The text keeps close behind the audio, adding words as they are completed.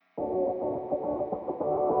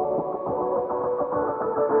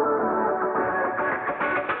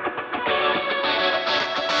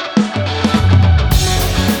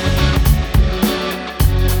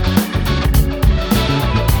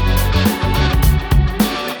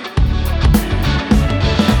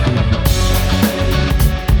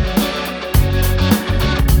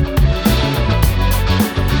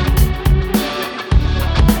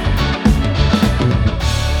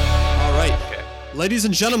Ladies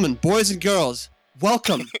and gentlemen, boys and girls,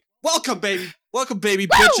 welcome. Welcome, baby. Welcome, baby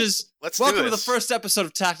bitches. Welcome to the first episode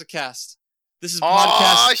of Tacticast. This is a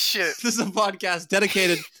podcast. Oh, shit. This is a podcast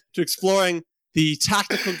dedicated to exploring the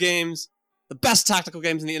tactical games, the best tactical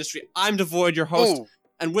games in the industry. I'm Devoid, your host,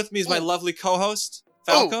 and with me is my lovely co-host,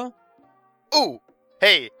 Falco. Ooh.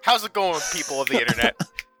 Hey, how's it going, people of the internet?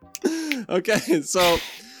 Okay, so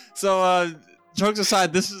jokes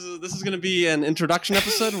aside, this is going to be an introduction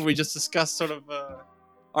episode where we just discuss sort of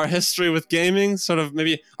our history with gaming, sort of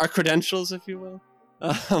maybe our credentials, if you will.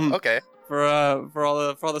 Okay. For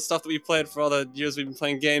all the stuff that we played, for all the years we've been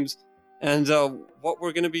playing games, and what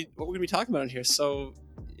we're gonna be talking about in here. So,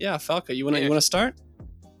 yeah, Falco, you wanna start?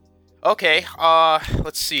 Okay.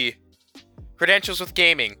 Let's see. Credentials with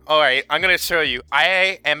gaming. All right, I'm gonna show you.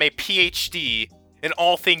 I am a PhD in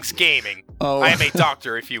all things gaming. Oh. I am a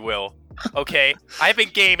doctor, if you will. Okay. I've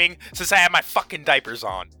been gaming since I had my fucking diapers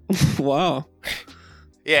on. Wow.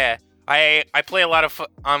 Yeah. I play a lot of.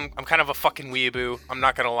 I'm kind of a fucking weeaboo. I'm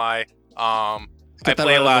not gonna lie. I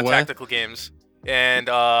play a lot of tactical games, and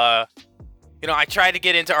I tried to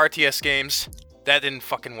get into RTS games. That didn't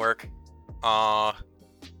fucking work. And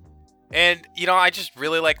I just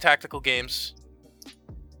really like tactical games,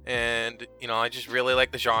 and I just really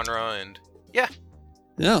like the genre, and yeah.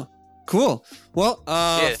 Yeah. Cool. Well,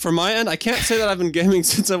 for my end, I can't say that I've been gaming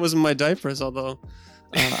since I was in my diapers, although,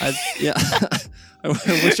 I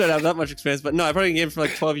wish I'd have that much experience. But no, I've probably gamed for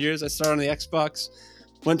like 12 years. I started on the Xbox,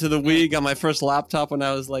 went to the Wii, got my first laptop when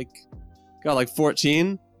I was like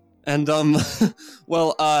 14. And, I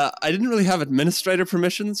didn't really have administrator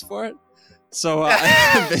permissions for it. So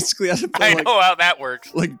I basically had to play I know how that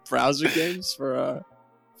works. like browser games for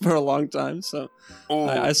a long time. So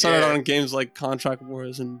I started on games like Contract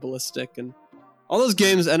Wars and Ballistic, and all those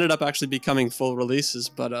games ended up actually becoming full releases.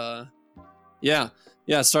 But I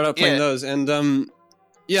started out playing those, and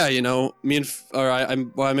we made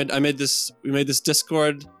this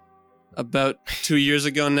Discord about 2 years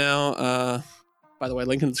ago now. By the way,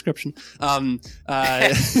 link in the description. We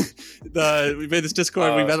made this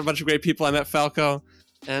Discord. We met a bunch of great people. I met Falco,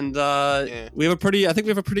 and we have a pretty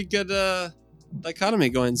good dichotomy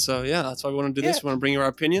going. So yeah, that's why we want to do this. We want to bring you our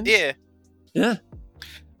opinions. Yeah.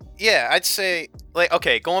 I'd say, like,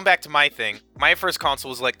 okay, going back to my thing. My first console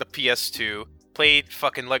was like the PS2. Played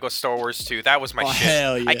fucking Lego Star Wars 2. That was my shit.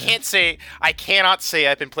 Hell yeah. I cannot say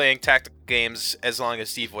I've been playing tactical games as long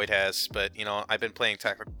as Devoid has, but I've been playing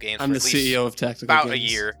tactical games. I'm for the at least CEO of tactical about games. a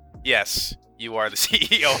year. Yes, you are the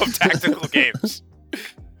CEO of tactical games.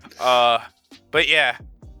 But yeah,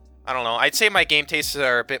 I don't know. I'd say my game tastes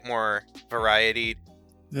are a bit more varied.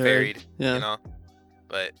 Yeah.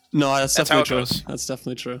 But no, that's definitely true. Goes. That's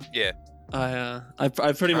definitely true. Yeah. I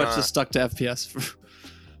pretty much just stuck to FPS for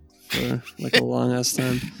like a long ass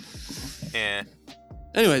time. Yeah.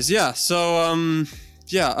 Anyways, yeah. So I've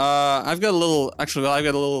got a little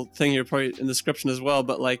thing here probably in the description as well.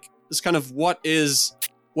 But like, this kind of what is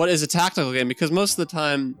a tactical game? Because most of the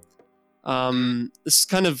time, this is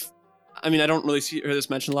kind of, I mean, I don't really hear this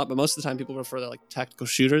mentioned a lot, but most of the time people refer to like tactical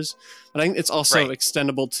shooters. But I think it's also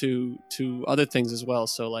extendable to other things as well.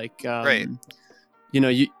 So like, a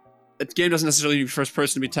game doesn't necessarily need first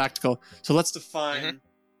person to be tactical. So let's define. Mm-hmm.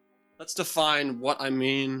 Let's define what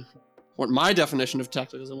my definition of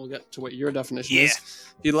tactical is, and we'll get to what your definition is,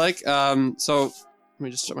 if you'd like. So let me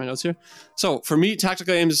just start my notes here. So for me,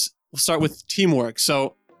 tactical games, we'll start with teamwork.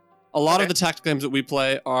 So a lot of the tactical games that we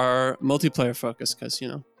play are multiplayer focused because, we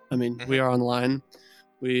are online.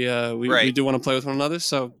 We do want to play with one another.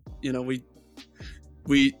 So, you got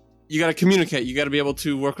to communicate. You got to be able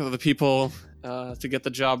to work with other people to get the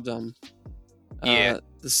job done.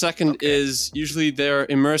 The second is usually they're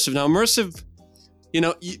immersive. Now, immersive,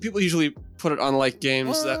 people usually put it on like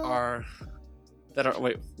games that are.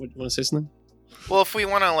 Wait, you want to say something? Well, if we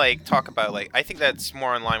want to like talk about I think that's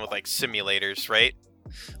more in line with like simulators, right?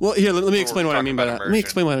 Well, here let me explain what I mean by that. Let me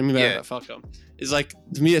explain what I mean by that, Falco. Is like,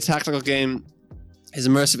 to me, a tactical game is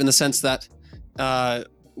immersive in the sense that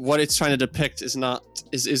what it's trying to depict is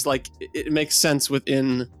like it makes sense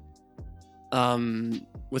within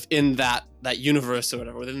that universe or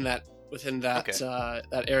whatever, within that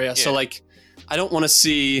that area. Yeah. So like, I don't want to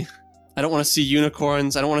see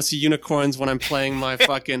unicorns. I don't want to see unicorns when I'm playing my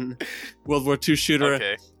fucking World War II shooter.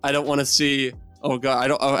 Okay. I don't want to see. Oh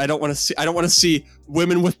god, I don't want to see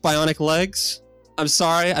women with bionic legs. I'm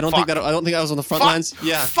sorry. I don't think that was on the front lines.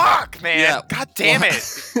 Yeah. Fuck, man. Yeah. God damn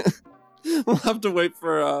it. We'll have to wait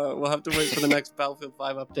for the next Battlefield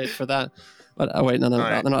 5 update for that. But wait, no,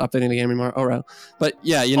 they're not updating the game anymore. Oh, right. But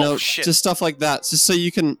yeah, just stuff like that, just so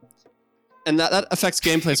you can, and that affects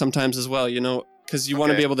gameplay sometimes as well. Because you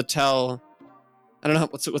want to be able to tell I don't know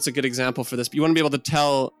what's a good example for this, but you want to be able to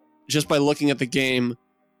tell just by looking at the game,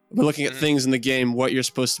 by looking at things in the game, what you're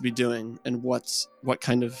supposed to be doing and what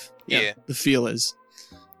kind of the feel is.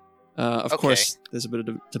 Of course, there's a bit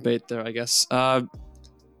of debate there, I guess.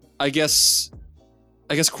 I guess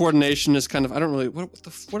coordination is kind of, I don't really, what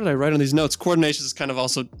did I write on these notes? Coordination is kind of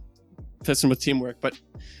also fits in with teamwork, but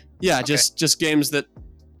yeah, just games that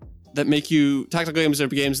make you, tactical games are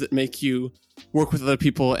games that make you work with other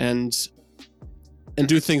people and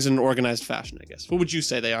do things in an organized fashion, I guess. What would you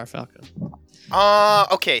say they are, Falco?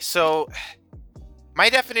 Okay, so my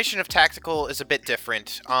definition of tactical is a bit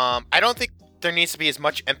different. I don't think there needs to be as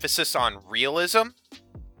much emphasis on realism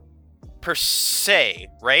per se,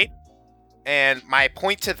 right? And my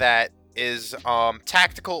point to that is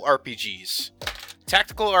tactical RPGs.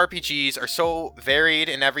 Tactical RPGs are so varied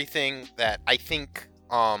in everything that I think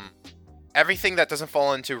everything that doesn't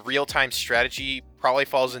fall into real-time strategy probably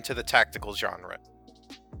falls into the tactical genre.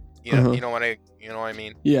 You know, you know what I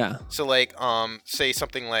mean? Yeah. So like say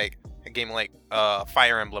something like a game like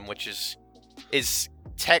Fire Emblem, which is a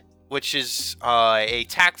tactical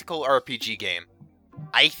RPG game.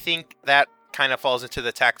 I think that kind of falls into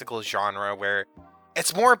the tactical genre where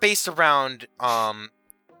it's more based around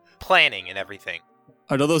planning and everything.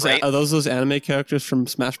 Are those anime characters from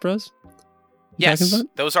Smash Bros? Yes,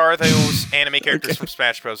 those are those anime characters from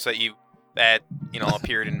Smash Bros that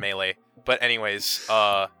appeared in Melee. But anyways,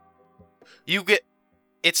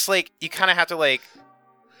 it's like you kind of have to like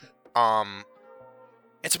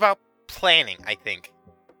it's about planning, I think,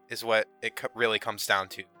 is what it really comes down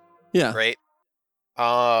to. Yeah. Right?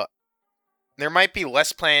 There might be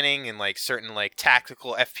less planning in like certain like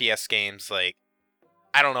tactical FPS games, like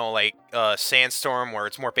I don't know, like Sandstorm, where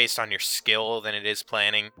it's more based on your skill than it is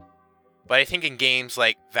planning. But I think in games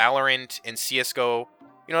like Valorant and CS:GO,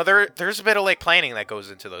 you know, there's a bit of like planning that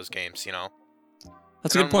goes into those games, you know.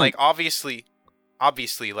 That's a good point. Like obviously,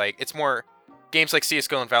 like it's more games like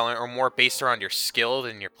CS:GO and Valorant are more based around your skill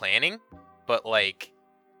than your planning, but like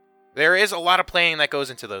there is a lot of planning that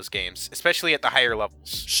goes into those games, especially at the higher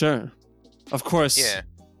levels. Sure. Of course. Yeah.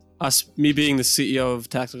 Me being the CEO of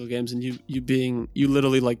tactical games and you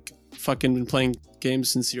literally like fucking been playing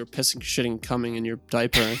games since you were pissing, shitting, coming in your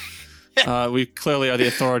diaper. We clearly are the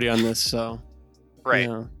authority on this, so. Right.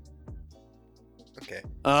 Yeah. Okay.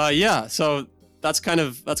 Yeah, so that's kind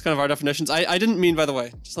of our definitions. I didn't mean, by the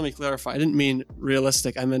way, just let me clarify, I didn't mean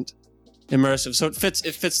realistic, I meant immersive. So it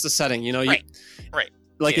fits the setting, you know. Right.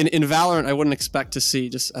 Like in Valorant, I wouldn't expect to see,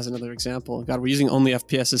 just as another example. God, we're using only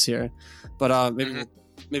FPSs here, but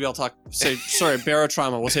maybe I'll talk.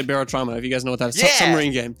 Barotrauma. We'll say Barotrauma if you guys know what that is. Yeah.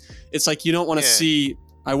 Submarine game. It's like you don't want to see.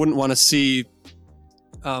 I wouldn't want to see.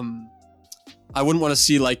 I wouldn't want to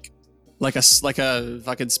see like a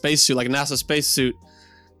fucking spacesuit, like a NASA spacesuit,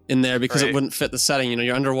 in there because it wouldn't fit the setting. You know,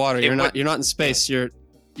 you're underwater. You're not in space. You're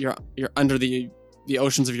under the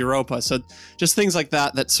oceans of Europa. So just things like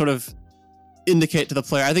that sort of indicate to the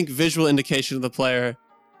player. I think visual indication of the player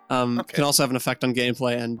can also have an effect on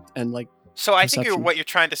gameplay and like. So I think what you're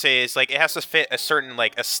trying to say is like it has to fit a certain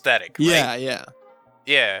like aesthetic. Right?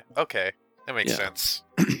 Yeah. Okay, that makes sense.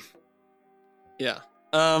 Yeah.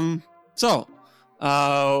 So,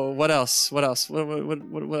 what else? What else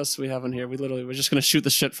do we have on here? We're just gonna shoot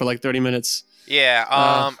the shit for like 30 minutes.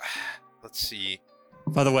 Yeah. Let's see.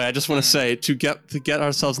 By the way, I just want to say to get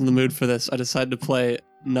ourselves in the mood for this, I decided to play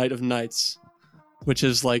Night of Nights, which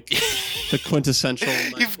is like the quintessential.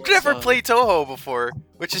 You've never played Touhou before,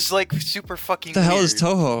 which is like super fucking. What the hell is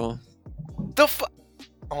Touhou?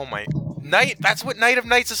 Oh my Night. That's what Night of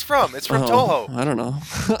Nights is from. It's from Touhou. I don't know.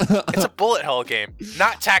 It's a bullet hell game,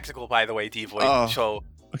 not tactical, by the way, D-Void. So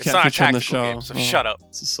it's can't not a feature on the tactical show. game. So shut up.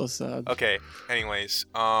 This is so sad. Okay. Anyways,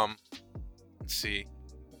 let's see.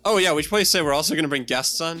 Oh yeah, we should probably say we're also gonna bring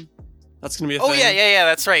guests on. That's gonna be a thing. Oh yeah,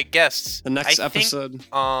 that's right. Guests. The next episode.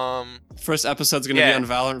 Think, first episode's gonna be on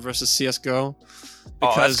Valorant versus CS:GO.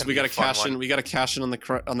 Because we gotta cash in. We gotta cash in on the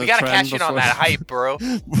trend. We gotta cash in on that hype, bro.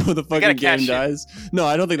 Before the fucking game dies. No,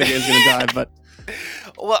 I don't think the game's gonna die, but.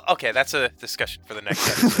 Well, okay, that's a discussion for the next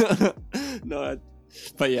episode. No,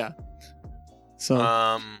 but yeah. So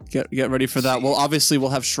get ready for that. Well, obviously we'll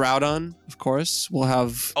have Shroud on, of course. We'll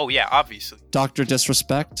have. Oh yeah, obviously. Dr.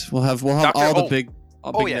 Disrespect. We'll have all the big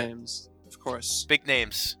names, of course. Big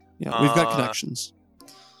names. Yeah, we've got connections.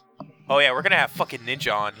 Oh yeah, we're gonna have fucking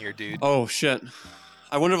Ninja on here, dude. Oh shit.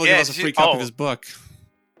 I wonder if he'll give us a free copy of his book.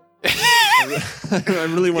 I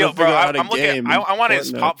really want to figure out a game. I want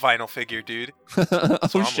his pop vinyl figure, dude.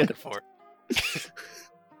 That's what I'm looking for.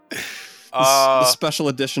 The special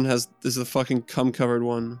edition is the fucking cum covered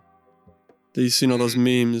one. You've seen all those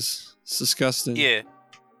memes. It's disgusting. Yeah.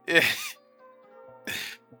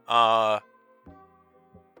 No,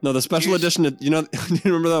 the special edition. You know, you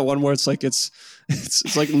remember that one where it's like it's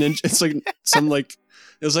like ninja. It's like some like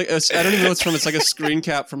it was like I don't even know what it's from. It's like a screen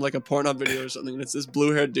cap from like a Pornhub video or something. And it's this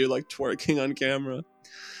blue-haired dude like twerking on camera.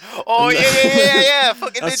 Oh yeah.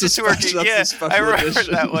 Fucking That's ninja twerking. Yeah, I remember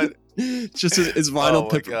edition. that one. Just his vinyl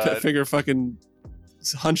figure fucking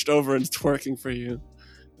hunched over and twerking for you,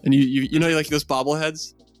 and you know like those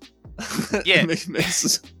bobbleheads. Yeah.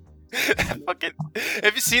 Makes fucking.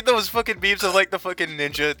 Have you seen those fucking memes of like the fucking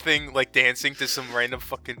ninja thing like dancing to some random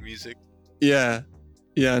fucking music? Yeah.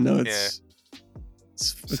 No, it's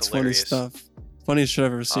funny stuff. Funniest shit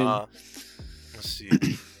I've ever seen. Let's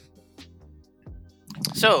see.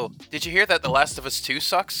 So, did you hear that The Last of Us 2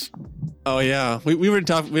 sucks? Oh yeah, we were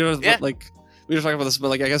talking. We were talking about this, but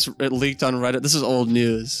like I guess it leaked on Reddit. This is old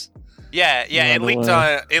news. Yeah. It leaked.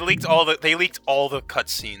 They leaked all the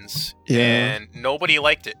cutscenes, and nobody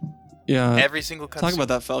liked it. Yeah, every single cutscene. Talk about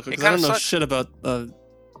that, Falco, because I don't know shit about The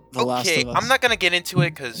Last of Us. I'm not gonna get into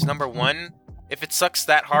it because number one, if it sucks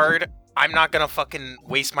that hard, I'm not gonna fucking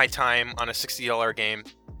waste my time on a $60 game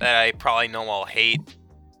that I probably know I'll hate.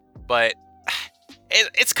 But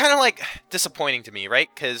it's kind of like disappointing to me, right?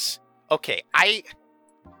 Because okay, I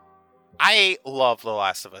love The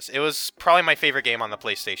Last of Us. It was probably my favorite game on the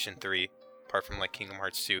PlayStation 3, apart from like Kingdom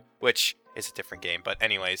Hearts 2, which is a different game. But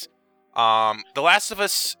anyways, The Last of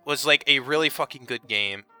Us was like a really fucking good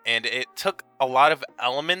game, and it took a lot of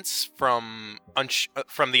elements from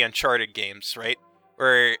the Uncharted games, right?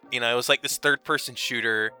 Where, you know, it was like this third-person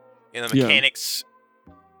shooter, and the mechanics,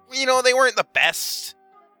 you know, they weren't the best,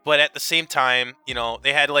 but at the same time, you know,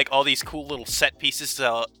 they had like all these cool little set pieces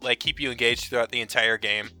to like keep you engaged throughout the entire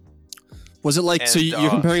game. Was it like, so you're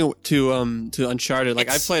comparing it to Uncharted? Like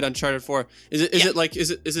I played Uncharted 4. Is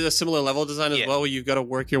it a similar level design as well, where you've got to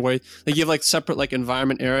work your way? Like you have like separate like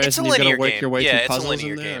environment areas, and you've got to work your way through puzzles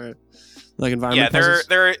in there. Or, like environment puzzles.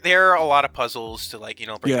 there are a lot of puzzles to like, you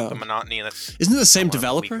know, break up the monotony. And that's isn't it the same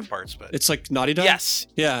developer? Parts, but it's like Naughty Dog. Yes.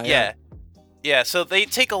 Yeah. So they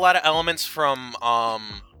take a lot of elements from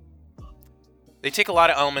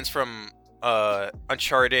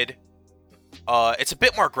Uncharted. It's a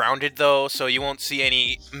bit more grounded though, so you won't see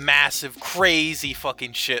any massive, crazy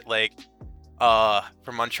fucking shit like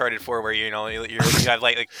from Uncharted 4, where you know you have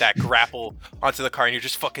like that grapple onto the car and you're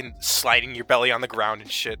just fucking sliding your belly on the ground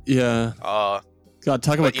and shit. Yeah. God,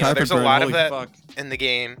 talk about carpet there's burn. a lot of that fuck. in the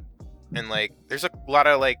game, and like there's a lot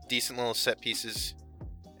of like decent little set pieces,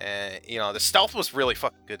 and you know the stealth was really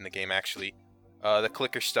fucking good in the game actually. The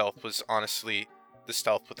clicker stealth was honestly the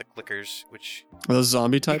stealth with the clickers, which are those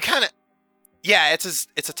zombie types? Kind of. Yeah, it's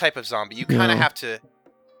a type of zombie. You kind of have to,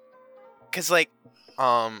 cause like,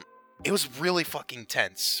 it was really fucking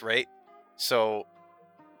tense, right? So,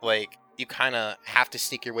 like, you kind of have to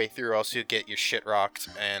sneak your way through, or else you get your shit rocked,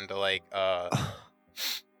 and like,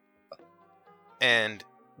 and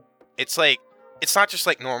it's like, it's not just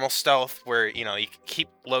like normal stealth where you know you keep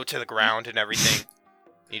low to the ground and everything.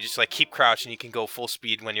 You just like keep crouched and you can go full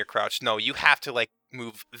speed when you're crouched. No, you have to like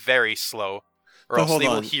move very slow, or else they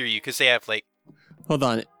will hear you because they have like. Hold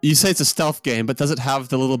on. You say it's a stealth game, but does it have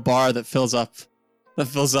the little bar that fills up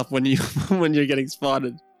when you when you're getting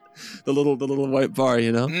spotted? The little white bar,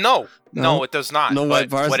 you know? No, it does not. No white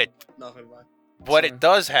bars. What it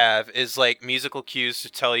does have is like musical cues to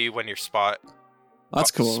tell you when you're spotted.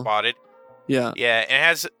 Yeah. Yeah,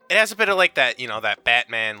 and it has a bit of like that, you know, that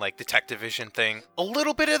Batman like detective vision thing. A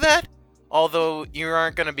little bit of that, although you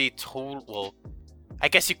aren't gonna be well, I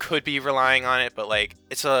guess you could be relying on it, but like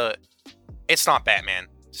it's not Batman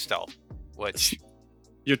stealth. Which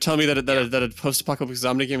you're telling me that a post-apocalyptic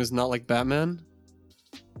zombie game is not like Batman?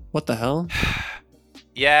 What the hell?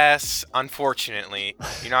 Yes, unfortunately,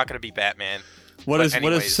 you're not gonna be Batman. What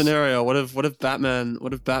if scenario? What if Batman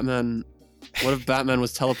was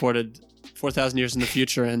teleported 4,000 years in the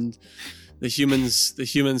future and the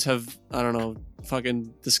humans have, I don't know,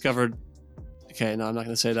 fucking discovered. Okay, no, I'm not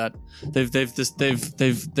gonna say that. They've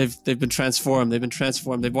been transformed.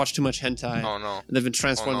 They've watched too much hentai. Oh no. And they've been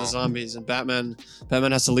transformed into zombies, and Batman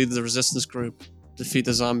has to lead the resistance group, defeat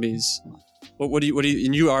the zombies. What do you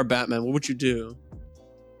and you are Batman. What would you do?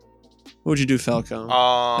 What would you do, Falco?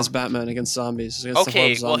 As Batman against zombies?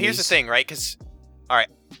 Against well, here's the thing, right? Because, all right,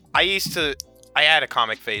 I had a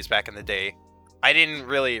comic phase back in the day. I didn't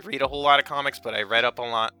really read a whole lot of comics, but I read up a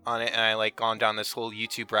lot on it, and I like gone down this whole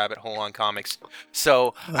YouTube rabbit hole on comics.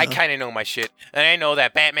 So I kind of know my shit, and I know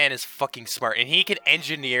that Batman is fucking smart, and he could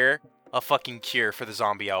engineer a fucking cure for the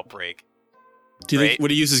zombie outbreak. Do you think would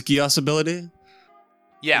he use his Gios ability?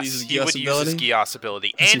 Yes, he would use his Gios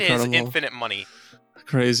ability and his infinite money.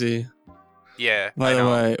 Crazy. Yeah. By the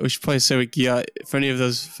way, we should probably say what Gios. For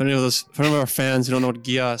any of our fans who don't know what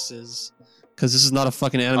Gios is, because this is not a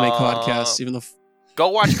fucking anime podcast. Even though. Go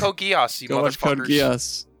watch Code Geass, you Go watch Code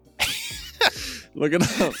Geass. Look it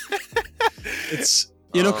up. It's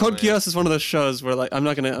Code Geass is one of those shows where like I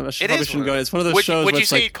probably shouldn't go. It's one of those shows. Would where you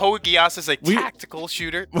say Code Geass is a tactical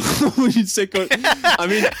shooter? Would you say Code?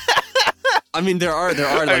 I mean, there are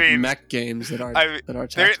like mech games that are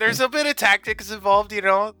tactical. There's a bit of tactics involved, you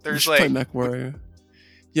know. There's like play Mech Warrior.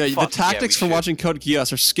 Yeah, the tactics for watching Code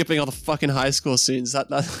Geass are skipping all the fucking high school scenes. That's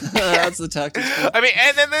the tactics. I mean,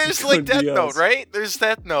 and then there's like Death Note, right? There's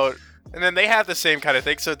Death Note. And then they have the same kind of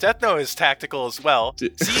thing. So Death Note is tactical as well.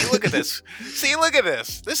 See, look at this.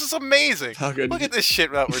 This is amazing. Look at this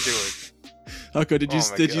shit that we're doing. Hako, did you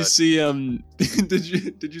see did you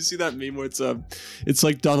see that meme where it's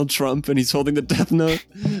like Donald Trump and he's holding the Death Note?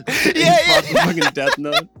 Yeah. Fucking Death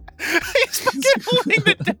Note. He's fucking holding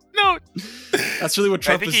the Death Note. That's really what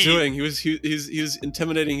Trump was doing. He was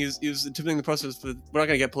intimidating. He was intimidating the protesters. We're not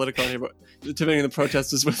gonna get political here, but intimidating the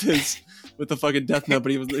protesters with the fucking Death Note.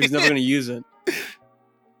 But he's never gonna use it.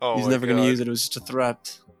 Oh, he's never gonna use it. It was just a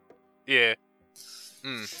threat. Yeah.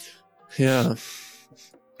 Yeah.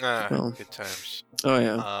 Good times. Oh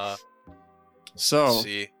yeah. So. Let's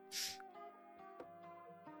see.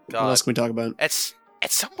 God. What else can we talk about? At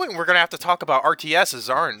some point, we're gonna have to talk about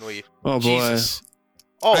RTSs, aren't we? Oh boy. Jesus.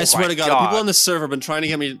 Oh, I swear to God, people on this server have been trying to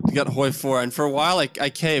get me to get Hoi 4, and for a while I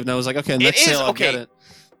caved, and I was like, okay, next sale I'll get it.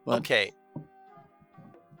 But... Okay.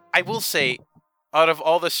 I will say, out of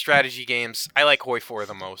all the strategy games, I like Hoi 4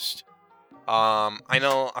 the most. I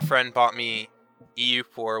know a friend bought me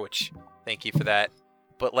EU4, which, thank you for that.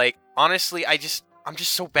 But, like, honestly, I'm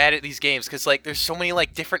just so bad at these games, because, like, there's so many,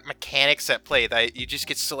 like, different mechanics at play that you just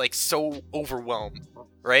get so overwhelmed,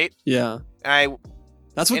 right? Yeah. And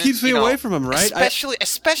that's what keeps me away from them, right?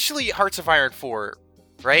 Especially Hearts of Iron 4,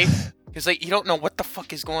 right? Because like you don't know what the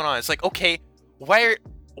fuck is going on. It's like, okay, why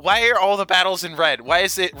are all the battles in red? Why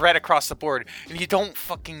is it red across the board? And you don't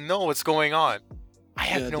fucking know what's going on. I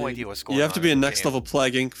have no idea what's going on. You have to be a next level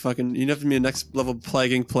Plague Inc. You have to be a next level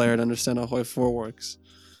Plague Inc. player to understand how Hoi 4 works.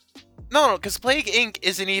 No, because Plague Inc.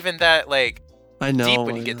 isn't even that like deep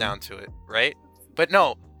when you get down to it, right? But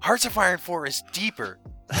no, Hearts of Iron 4 is deeper.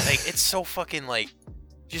 Like it's so fucking like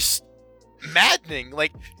just maddening.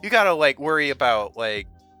 Like you gotta like worry about like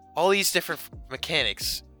all these different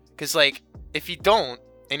mechanics, because like if you don't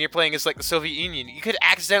and you're playing as like the Soviet Union, you could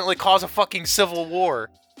accidentally cause a fucking civil war.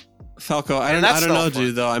 Falco, I don't know,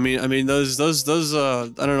 dude. Though I mean those I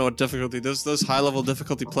don't know what difficulty those high level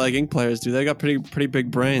difficulty Plague Inc. players do. They got pretty big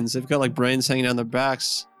brains. They've got like brains hanging down their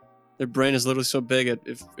backs. Their brain is literally so big it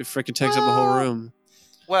freaking takes up a whole room.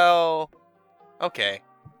 Well, okay,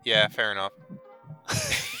 yeah, fair enough.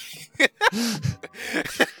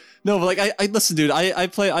 No, but like I listen, dude. I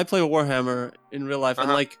play Warhammer in real life, and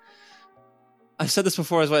like I've said this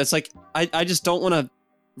before as well. It's like I just don't want to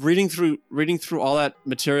reading through all that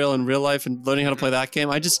material in real life and learning how to play that game.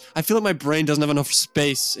 I feel like my brain doesn't have enough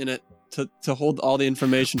space in it to hold all the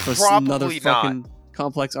information for another fucking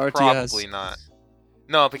complex RTS. Probably not.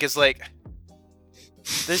 No, because like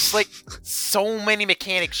there's like so many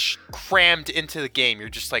mechanics crammed into the game. You're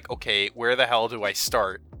just like, okay, where the hell do I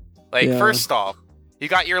start? Like first off, you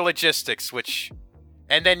got your logistics,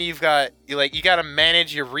 and then you gotta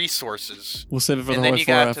manage your resources. We'll save it for the Hoi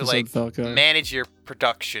 4 episode, Falco. Manage your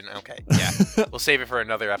production. Okay, yeah. We'll save it for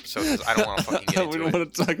another episode because I don't want to fucking get into it. We don't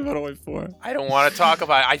want to talk about Hoi 4. I don't want to talk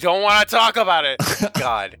about it. I don't want to talk about it.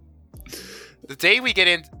 God. The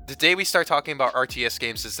day we start talking about RTS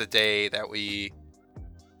games is the day that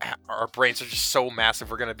our brains are just so massive.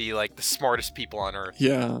 We're gonna be like the smartest people on earth.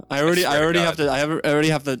 Yeah, I already have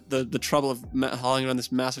the trouble of hauling around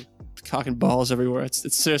this massive cock and balls everywhere.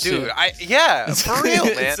 It's seriously, dude. For real,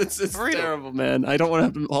 man. It's terrible, man. I don't want to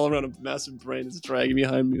have to haul around a massive brain. It's dragging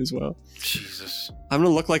behind me as well. Jesus. I'm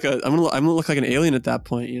gonna look like an alien at that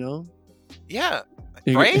point, you know? Yeah.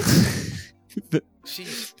 Right?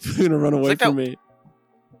 Jeez. You're gonna run away from me.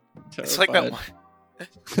 Terrified. It's like that one.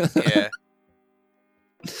 Yeah.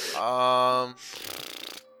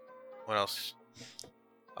 What else?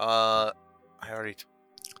 I already.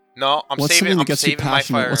 No, I'm saving my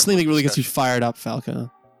fire. What's something that really gets you fired up,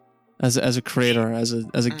 Falco? As a creator, as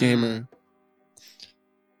a gamer.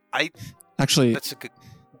 That's a good.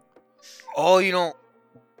 Oh, you know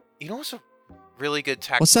what's a really good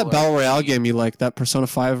tactical. What's that battle royale game you like? That Persona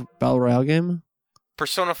 5 battle royale game?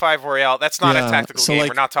 Persona 5 Royale. That's not a tactical game.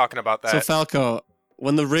 We're not talking about that. So Falco,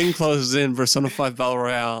 when the ring closes in Persona 5 battle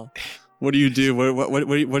royale, what do you do?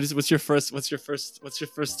 What's your first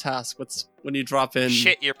task? When you drop in?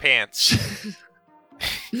 Shit your pants.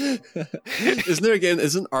 Isn't there a game?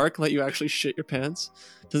 Isn't Ark let you actually shit your pants?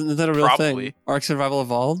 Isn't that a real thing? Ark Survival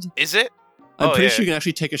Evolved. Is it? I'm pretty sure you can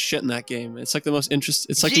actually take a shit in that game. It's like the most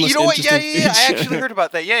interesting. It's like the most you know what? interesting. Yeah. I actually heard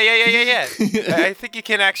about that. Yeah. I think you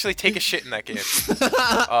can actually take a shit in that game.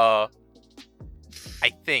 I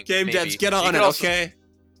think. Game maybe. devs, get on it, okay?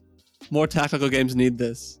 More tactical games need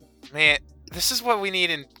this. Man, this is what we need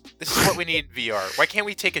in VR. Why can't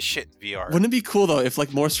we take a shit in VR? Wouldn't it be cool though if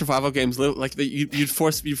like more survival games like you'd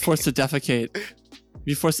force to defecate.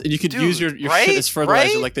 You could use your shit as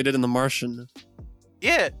fertilizer like they did in The Martian.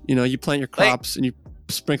 Yeah. You know, you plant your crops and you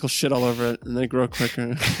sprinkle shit all over it and they grow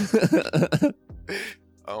quicker.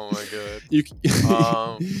 Oh my god. You can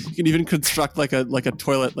even construct like a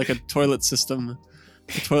toilet system.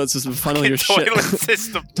 A toilet system funnel your shit.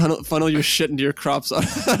 Funnel your shit into your crops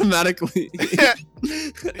automatically.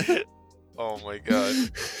 Oh my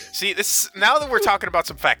god. See, now that we're talking about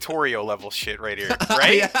some Factorio level shit right here,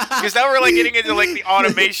 right? Because now we're like getting into like the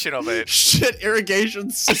automation of it. Shit irrigation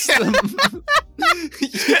system.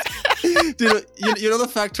 Dude, you know the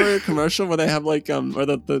Factorio commercial where they have like or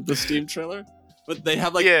the Steam trailer? But they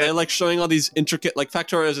have like they're like showing all these intricate like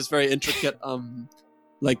Factorio is this very intricate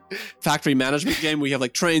like factory management game where you have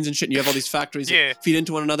like trains and shit and you have all these factories that feed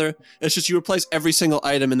into one another. It's just you replace every single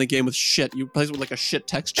item in the game with shit. You replace it with like a shit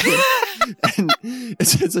texture. And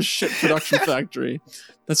it's a shit production factory.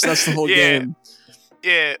 That's the whole game.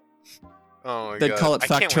 Yeah. Oh my god. They'd call it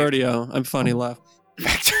Factorio. I'm funny, laugh.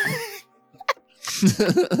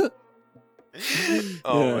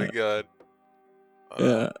 Oh my god.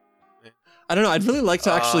 Yeah. I don't know. I'd really like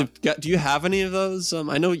to actually get. Do you have any of those?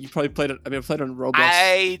 I know you probably played it. I mean, I played it on Roblox.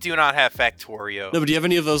 I do not have Factorio. No, but do you have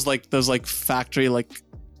any of those factory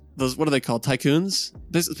those? What are they called? Tycoons?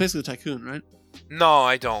 It's basically a tycoon, right? No,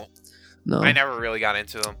 I don't. No, I never really got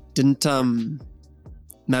into them. Didn't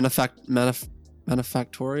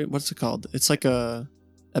Manufactory? What's it called? It's like a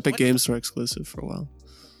Epic Games Store exclusive for a while.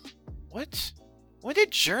 What? When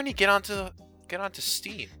did Journey get onto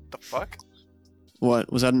Steam? The fuck?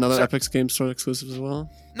 What? Was that another Epic Games Store exclusive as well?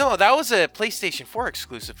 No, that was a PlayStation 4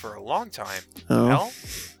 exclusive for a long time. Oh. Hell?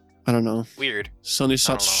 I don't know. Weird. Sony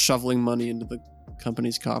started shoveling money into the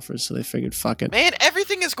company's coffers, so they figured, fuck it. Man,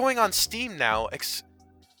 everything is going on Steam now.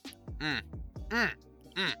 I'm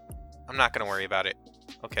not gonna worry about it.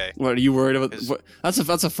 Okay. What, are you worried about? That's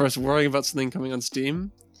a first. Worrying about something coming on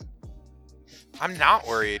Steam? I'm not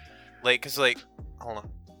worried. Hold on.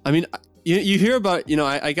 I mean... You hear about,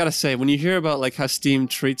 I gotta say, when you hear about like how Steam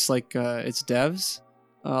treats like its devs,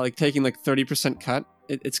 like taking like 30% cut,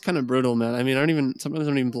 it's kind of brutal, man. I mean, sometimes I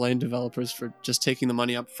don't even blame developers for just taking the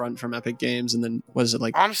money up front from Epic Games and then what is it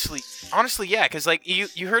like? Honestly, yeah, because like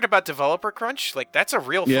you heard about developer crunch, like that's a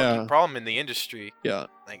real fucking problem in the industry. Yeah,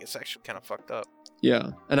 like it's actually kind of fucked up.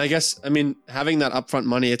 Yeah, and I guess having that upfront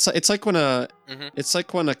money, it's like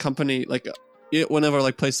when a company like whenever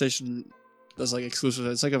like PlayStation does like exclusive.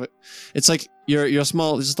 It's like you're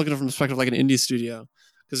small. Just looking from the perspective of like an indie studio,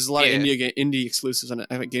 because there's a lot of indie exclusives on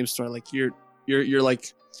Epic Game Store. Like you're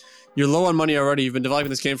low on money already. You've been developing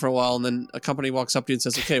this game for a while, and then a company walks up to you and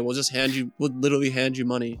says, "Okay, we'll literally hand you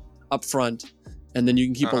money up front, and then you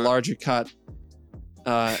can keep a larger cut."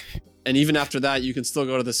 And even after that, you can still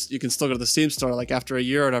go to the Steam store. Like after a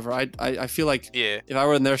year or whatever. I feel like if I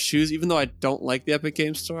were in their shoes, even though I don't like the Epic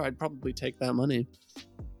Game Store, I'd probably take that money.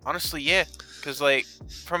 Honestly, yeah, because like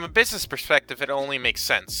from a business perspective, it only makes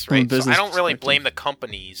sense, right? So I don't really blame the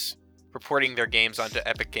companies for porting their games onto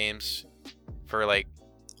Epic Games for like,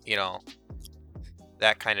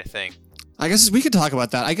 that kind of thing. I guess we could talk about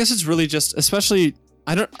that. I guess it's really just, especially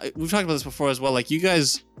we've talked about this before as well. Like you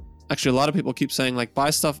guys, actually, a lot of people keep saying like buy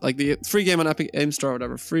stuff like the free game on Epic Game Store or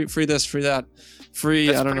whatever, free this, free that,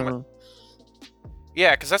 free. I don't know.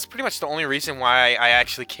 Yeah, because that's pretty much the only reason why I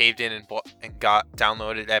actually caved in and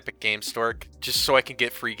downloaded Epic Games Store, just so I can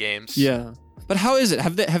get free games. Yeah, but how is it?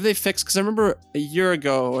 Have they fixed? Because I remember a year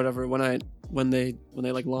ago or whatever when they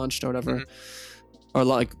like launched or whatever, or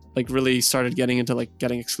like really started getting into like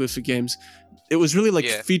getting exclusive games. It was really like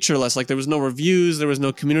featureless. Like there was no reviews, there was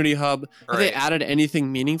no community hub. Have they added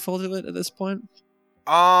anything meaningful to it at this point?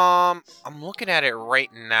 I'm looking at it right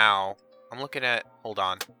now. Hold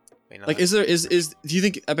on. Like, do you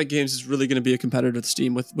think Epic Games is really going to be a competitor to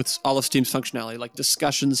Steam with all of Steam's functionality, like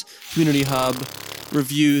discussions, community hub,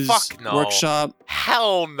 reviews, workshop?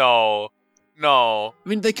 Hell no. I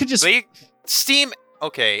mean, they could just Steam.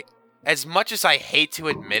 Okay, as much as I hate to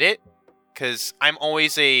admit it, because I'm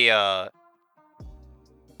always like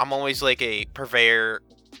a purveyor,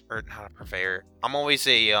 or not a purveyor. I'm always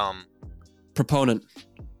a proponent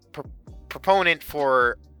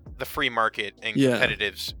for the free market and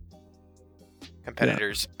competitives.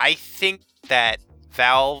 competitors. Yeah. I think that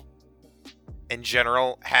Valve, in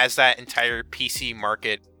general, has that entire PC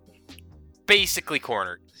market basically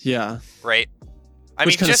cornered. Yeah. Right?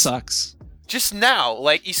 Which kind of sucks. Just now,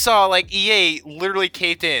 like, you saw, like, EA literally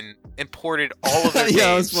caved in and ported all of their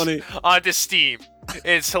games onto Steam.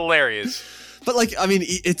 It's hilarious. But, like, I mean,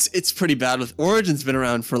 it's pretty bad. With Origin's been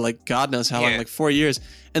around for, like, God knows how long, like 4 years,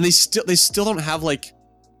 and they still don't have like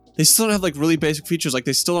really basic features. Like,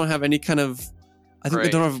 they still don't have any kind of, I think they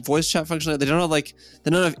don't have a voice chat function. They don't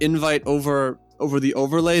have invite over the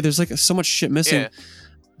overlay. There's like so much shit missing. Yeah.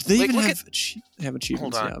 Do they even have achievements?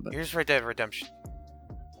 Hold on. Yeah, but here's Red Dead Redemption.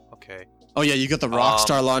 Okay. Oh yeah, you got the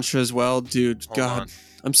Rockstar launcher as well, dude. God,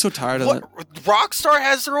 I'm so tired of that. Rockstar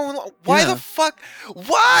has their own. Why the fuck?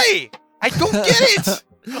 Why? I don't get it.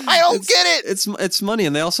 I don't get it. It's money,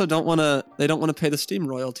 and they also don't want to pay the Steam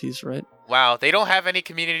royalties, right? Wow, they don't have any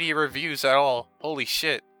community reviews at all. Holy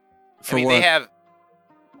shit. For what? They have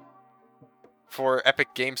for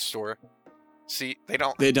Epic Games Store. See, they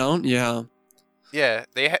don't. They don't? Yeah. Yeah,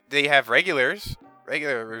 they have regular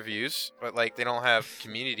reviews, but like they don't have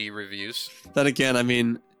community reviews. Then again, I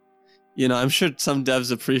mean, I'm sure some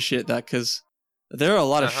devs appreciate that because there are a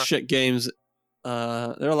lot of shit games. There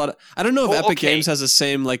are a lot of. I don't know if Epic Games has the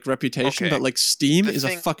same like reputation, but like Steam is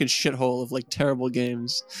a fucking shithole of like terrible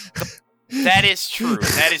games. That is true.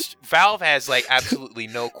 Valve has like absolutely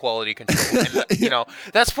no quality control, and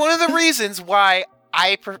that's one of the reasons why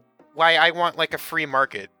I want like a free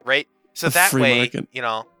market, right? So that way,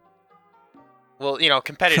 competitive.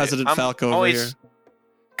 President Falco over here.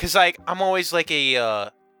 Because like I'm always like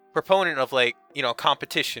a proponent of like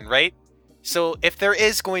competition, right? So if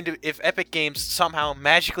Epic Games somehow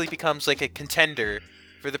magically becomes like a contender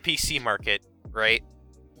for the PC market, right?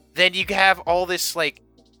 Then you have all this like,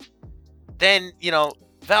 then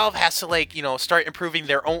Valve has to like start improving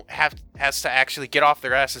their own has to actually get off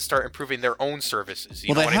their ass and start improving their own services.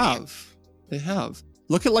 You know what I mean? They have.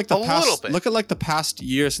 Look at like the past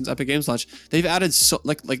year since Epic Games launched. They've added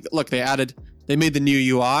they made the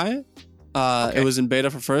new UI. It was in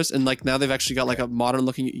beta for first, and like now they've actually got like a modern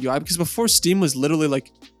looking UI, because before Steam was literally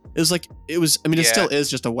like it still is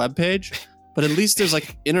just a web page, but at least there's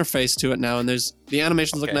like interface to it now, and the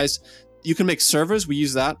animations look nice. You can make servers. We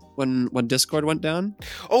used that when Discord went down.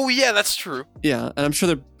 Oh yeah, that's true. Yeah, and I'm sure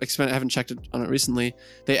they're expanding. I haven't checked on it recently.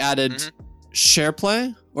 They added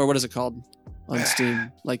SharePlay, or what is it called on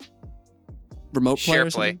Steam? Like remote play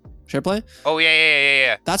or something? SharePlay? Oh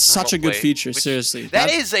yeah. That's such a good feature. Seriously,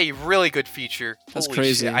 that is a really good feature. That's Holy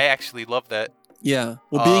crazy. Shit, I actually love that. Yeah.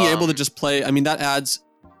 Well, being able to just play. I mean, it's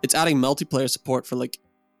adding multiplayer support for like.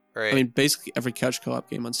 Right. I mean, basically every couch co-op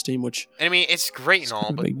game on Steam, which. And I mean, it's great and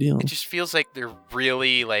all, but it just feels like they're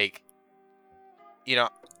really like,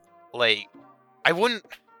 like, I wouldn't.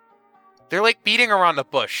 They're like beating around the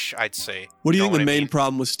bush, I'd say. What do you think the main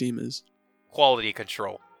problem with Steam is? Quality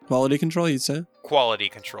control. Quality control, you'd say? Quality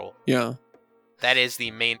control. Yeah. That is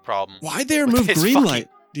the main problem. Why'd they remove Greenlight?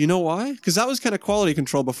 Do you know why? Because that was kind of quality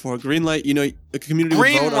control before. Greenlight, the community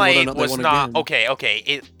would vote on whether or not they want a game.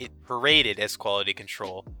 Okay. It paraded as quality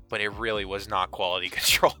control, but it really was not quality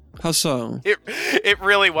control. How so? It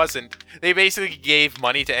really wasn't. They basically gave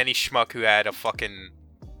money to any schmuck who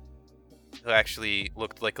actually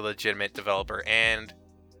looked like a legitimate developer, and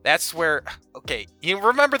that's where. Okay, you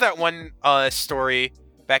remember that one story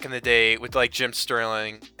back in the day with like Jim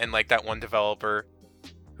Sterling and like that one developer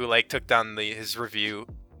who like took down his review.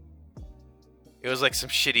 It was like some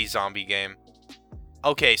shitty zombie game.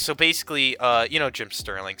 Okay, so basically, Jim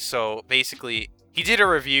Sterling. So basically, he did a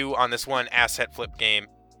review on this one asset flip game,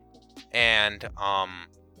 and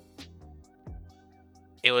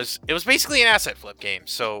it was basically an asset flip game.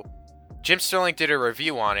 So Jim Sterling did a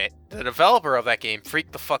review on it. The developer of that game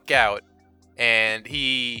freaked the fuck out, and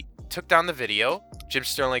he took down the video. Jim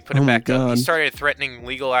Sterling put it back up. He started threatening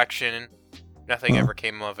legal action. Nothing ever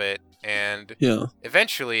came of it, and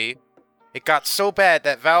eventually, it got so bad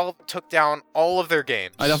that Valve took down all of their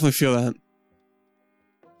games. I definitely feel that.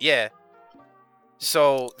 Yeah.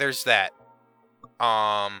 So there's that.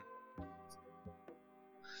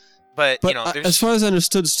 But as far as I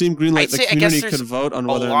understood, Steam Greenlight, the community could vote on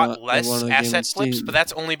whether or not they wanted a game on asset flips, Steam. but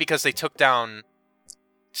that's only because they took down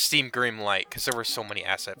Steam Greenlight, because there were so many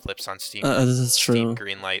asset flips on Steam. That's true. Steam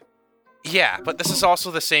Greenlight. Yeah, but this is also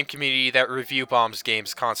the same community that review bombs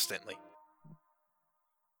games constantly.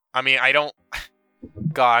 I mean, I don't.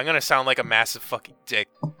 God, I'm gonna sound like a massive fucking dick.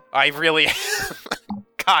 I really.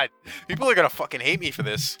 God, people are gonna fucking hate me for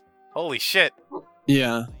this. Holy shit.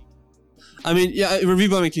 Yeah. I mean, yeah, review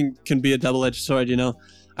bombing can be a double-edged sword,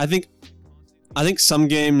 I think some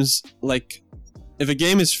games, like, if a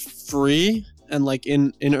game is free and like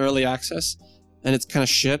in early access, and it's kind of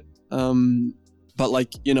shit. But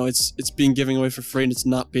like, you know, it's being given away for free, and it's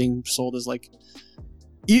not being sold as like,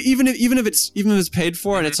 even if it's paid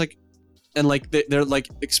for, and it's like, and like they're like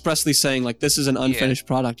expressly saying like, this is an unfinished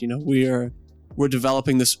product. You know, we're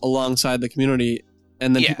developing this alongside the community,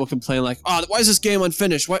 and then people complain like, oh, why is this game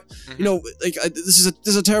unfinished? What, you know, like this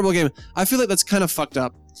is a terrible game. I feel like that's kind of fucked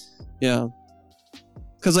up. Yeah.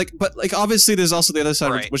 Cause like, but like obviously there's also the other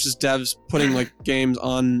side, which is devs putting like games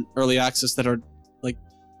on early access that are like,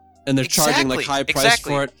 and they're charging like high price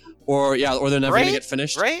for it, or they're never gonna get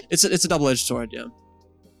finished. Right? It's a double-edged sword. Yeah.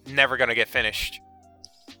 Never gonna get finished.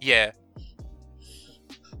 Yeah.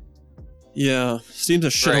 Yeah, Steam's a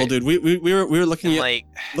shithole, dude. We were looking at like,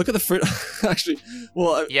 look at the free. Actually,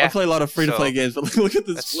 well, I play a lot of free to play games, but look at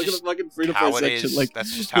this. Look at the fucking free to play section. Like,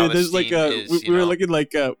 that's just how there's like is, we were looking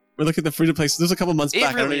like we're looking at the free to play. So there's a couple months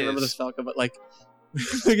back. Really I don't even remember this, Falco, but like we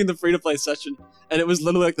were looking at the free to play section, and it was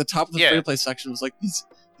literally like the top of the free to play section was like these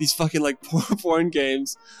fucking like porn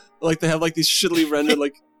games. Like they have like these shittily rendered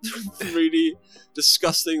like 3D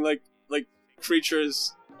disgusting like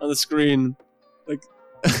creatures on the screen. Like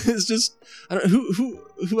it's just, I don't know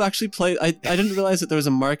who actually play. I didn't realize that there was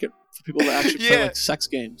a market for people that actually play like sex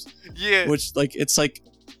games. Yeah. Which like it's like.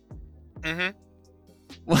 Okay,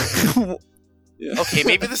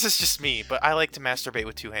 maybe this is just me, but I like to masturbate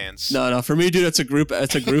with 2 hands. No, for me, dude, it's a group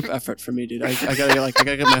effort for me, dude. I gotta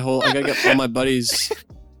get all my buddies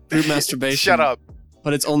group masturbation. Shut up.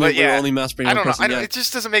 But it's only we're only masturbating. I don't know. It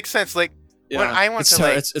just doesn't make sense. Like. Yeah, when I want to,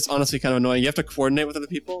 like, it's honestly kind of annoying. You have to coordinate with other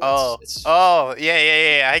people. Yeah.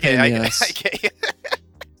 I get it.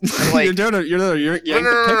 Like, no.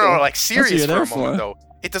 Like, serious for a moment though.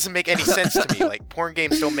 It doesn't make any sense to me. Like, porn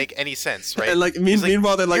games don't make any sense, right? And like,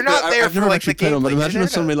 meanwhile, they're like, you're not there I've never for, actually played them, but imagine if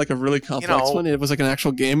someone made like a really complex one. And it was like an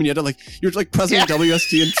actual game, and you had to like, you're like pressing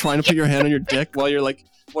WSD and trying to put your hand on your dick while you're like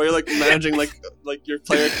managing like your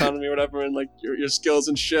player economy or whatever, and like your skills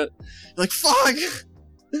and shit. You're like, fuck.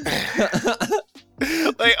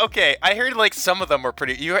 Like, okay, I heard like some of them are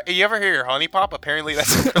pretty. You ever hear your Honey Pop? Apparently,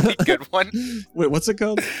 that's a really good one. Wait, what's it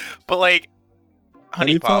called? But like,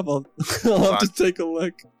 Honey Pop. I'll have to take a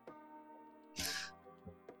look.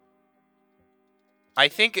 I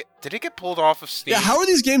think did it get pulled off of Steam? Yeah, how are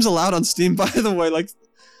these games allowed on Steam? By the way, like,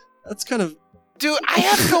 that's kind of. Dude, I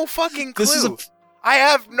have no fucking clue. I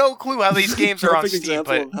have no clue how these games are on Steam,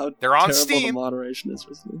 but they're on Steam. The moderation is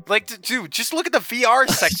for Steam. Like, dude, just look at the VR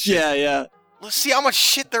section. Yeah. Let's see how much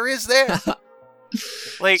shit there is there.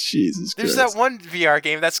 Like, Jesus there's Christ. that one VR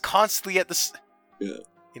game that's constantly at the. Yeah.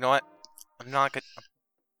 You know what? I'm not gonna.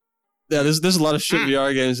 Yeah, there's a lot of shit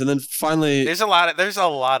VR games, and then finally there's a lot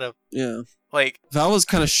of yeah. Like, Valve's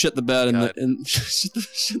kind of shit the bed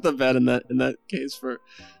shit the bed in that case for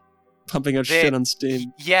pumping out shit on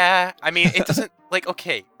Steam. Yeah, I mean, it doesn't like,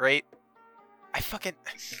 okay, right? I fucking,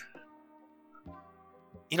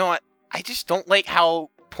 you know what? I just don't like how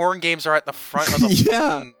porn games are at the front of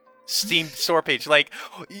the Steam store page. Like,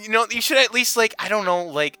 you know, you should at least, like, I don't know,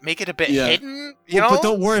 like, make it a bit hidden. You know? But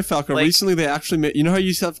don't worry, Falco. Like, recently, they actually made. You know how you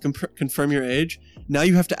used to have to confirm your age? Now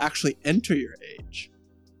you have to actually enter your age.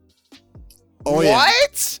 Oh,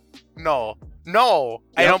 what? Yeah. No. Yep.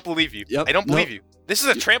 I don't believe you. Yep. I don't believe you. This is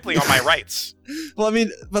a trampling on my rights. Well, I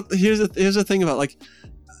mean, but here's the thing about, like,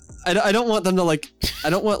 I don't want them to, like, I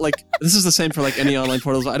don't want, like, this is the same for, like, any online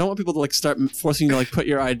portals. I don't want people to, like, start forcing you to, like, put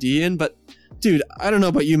your ID in, but, dude, I don't know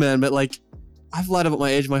about you, man, but, like, I've lied about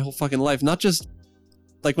my age my whole fucking life. Not just,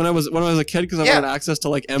 like, when I was a kid, because I wanted access to,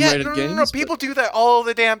 like, M-rated games. No, people do that all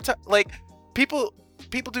the damn time. Like, people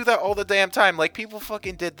do that all the damn time. Like, people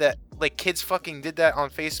fucking did that. Like, kids fucking did that on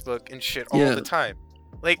Facebook and shit all the time.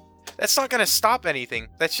 Like, that's not gonna stop anything.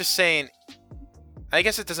 That's just saying, I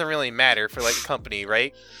guess it doesn't really matter for, like, a company,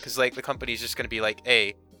 right? Because, like, the company's just gonna be like,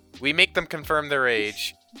 hey, we make them confirm their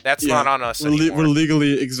age. That's not on us anymore. We're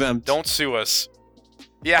legally exempt. Don't sue us.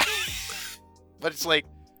 Yeah. But it's like,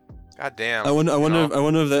 god damn. I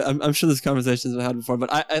wonder if that, I'm sure this conversation's been had before, but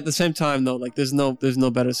at the same time, though, like, there's no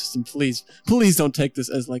better system. Please don't take this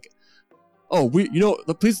as, like, oh,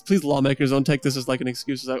 please lawmakers don't take this as, like, an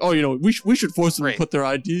excuse. It's like, oh, we should force them to put their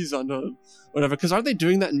IDs on whatever. Because aren't they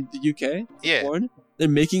doing that in the UK? Yeah. Porn? They're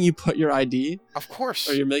making you put your ID. Of course.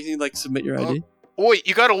 Or you're making you, like, submit your ID. Oh, wait,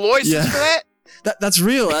 you got a license for that? That's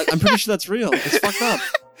real. I'm pretty sure that's real. It's fucked up.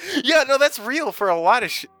 Yeah, no, that's real for a lot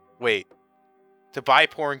of shit. Wait. To buy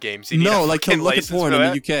porn games, you need a like, to look at porn in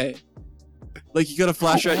the UK. Like, you gotta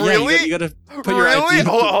flash out. Really? Yeah, you gotta put your ID.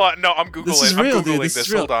 Hold on. No, I'm Googling. This is real, I'm Googling dude. this.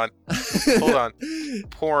 Is real. Hold on.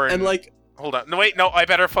 Porn. And, like... Hold on. No, wait. No, I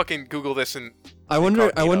better fucking Google this and... I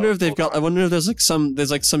wonder if they've got. Hold on. I wonder if there's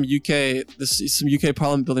like some UK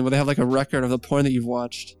Parliament building where they have like a record of the porn that you've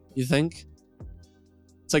watched. You think?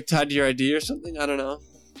 It's like tied to your ID or something. I don't know.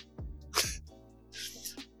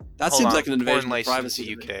 That Hold seems on. like an invasion Porn of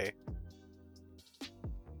privacy. license to me. UK.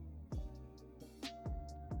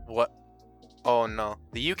 What? Oh no,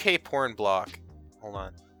 the UK porn block. Hold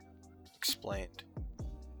on. Explained.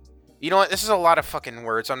 You know what? This is a lot of fucking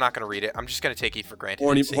words. I'm not gonna read it. I'm just gonna take it for granted.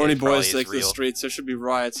 Horny and say it probably boys is take the real. streets. There should be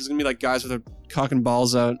riots. There's gonna be like guys with their cock and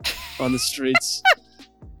balls out on the streets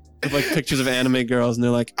with like pictures of anime girls, and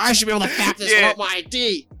they're like, "I should be able to back this Yeah. without my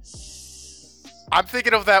ID." I'm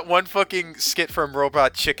thinking of that one fucking skit from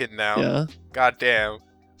Robot Chicken now. Yeah. God damn.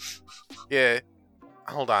 Yeah.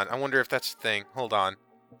 Hold on. I wonder if that's a thing. Hold on.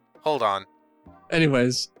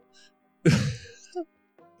 Anyways,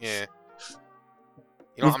 Yeah.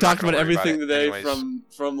 You know, we've talked about everything it. today, Anyways.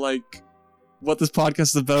 from like what this podcast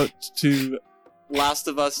is about to Last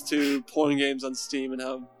of Us to porn games on Steam and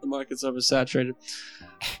how the market's oversaturated.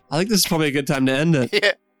 I think this is probably a good time to end it.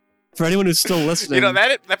 Yeah. For anyone who's still listening. You know,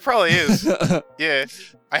 that probably is. Yeah.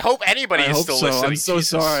 I hope anybody I is hope still so. listening. I'm so Jesus.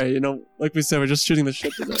 sorry. You know, like we said, we're just shooting the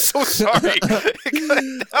shit today. I'm so sorry. Cut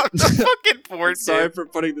down the fucking porn Sorry game. for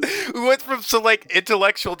putting this. We went from some like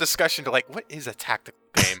intellectual discussion to like, what is a tactical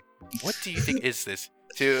game? What do you think is this?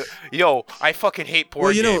 To yo, I fucking hate porn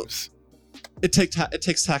Well, you know, games. It takes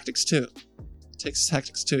tactics too. It takes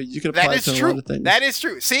tactics too. You can apply That it is to a true. lot of things. That is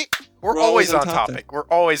true. See, we're We're always always on on topic. topic. We're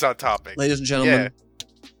always on topic. Ladies and gentlemen,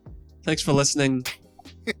 thanks for listening.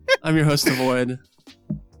 I'm your host, The Void.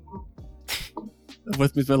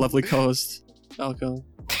 With me is my lovely co-host, Falco.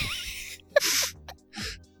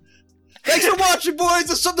 Thanks for watching, boys.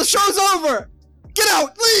 The show's over. Get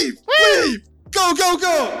out. Leave. Leave.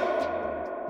 Go.